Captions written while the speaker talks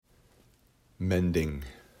Mending.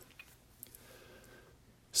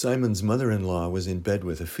 Simon's mother-in-law was in bed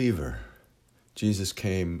with a fever. Jesus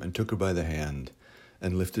came and took her by the hand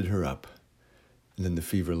and lifted her up. And then the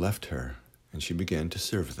fever left her, and she began to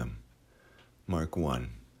serve them. Mark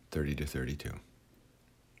 1, 30-32.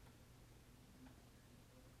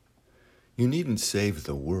 You needn't save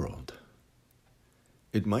the world.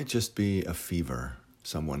 It might just be a fever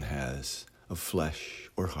someone has, of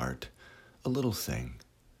flesh or heart, a little thing.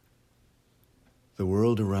 The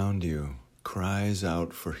world around you cries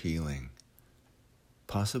out for healing,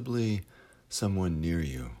 possibly someone near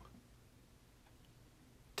you.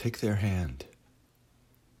 Take their hand,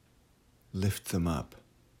 lift them up,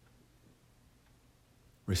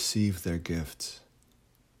 receive their gifts.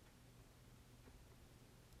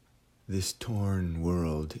 This torn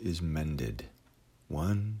world is mended,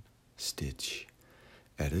 one stitch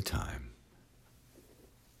at a time.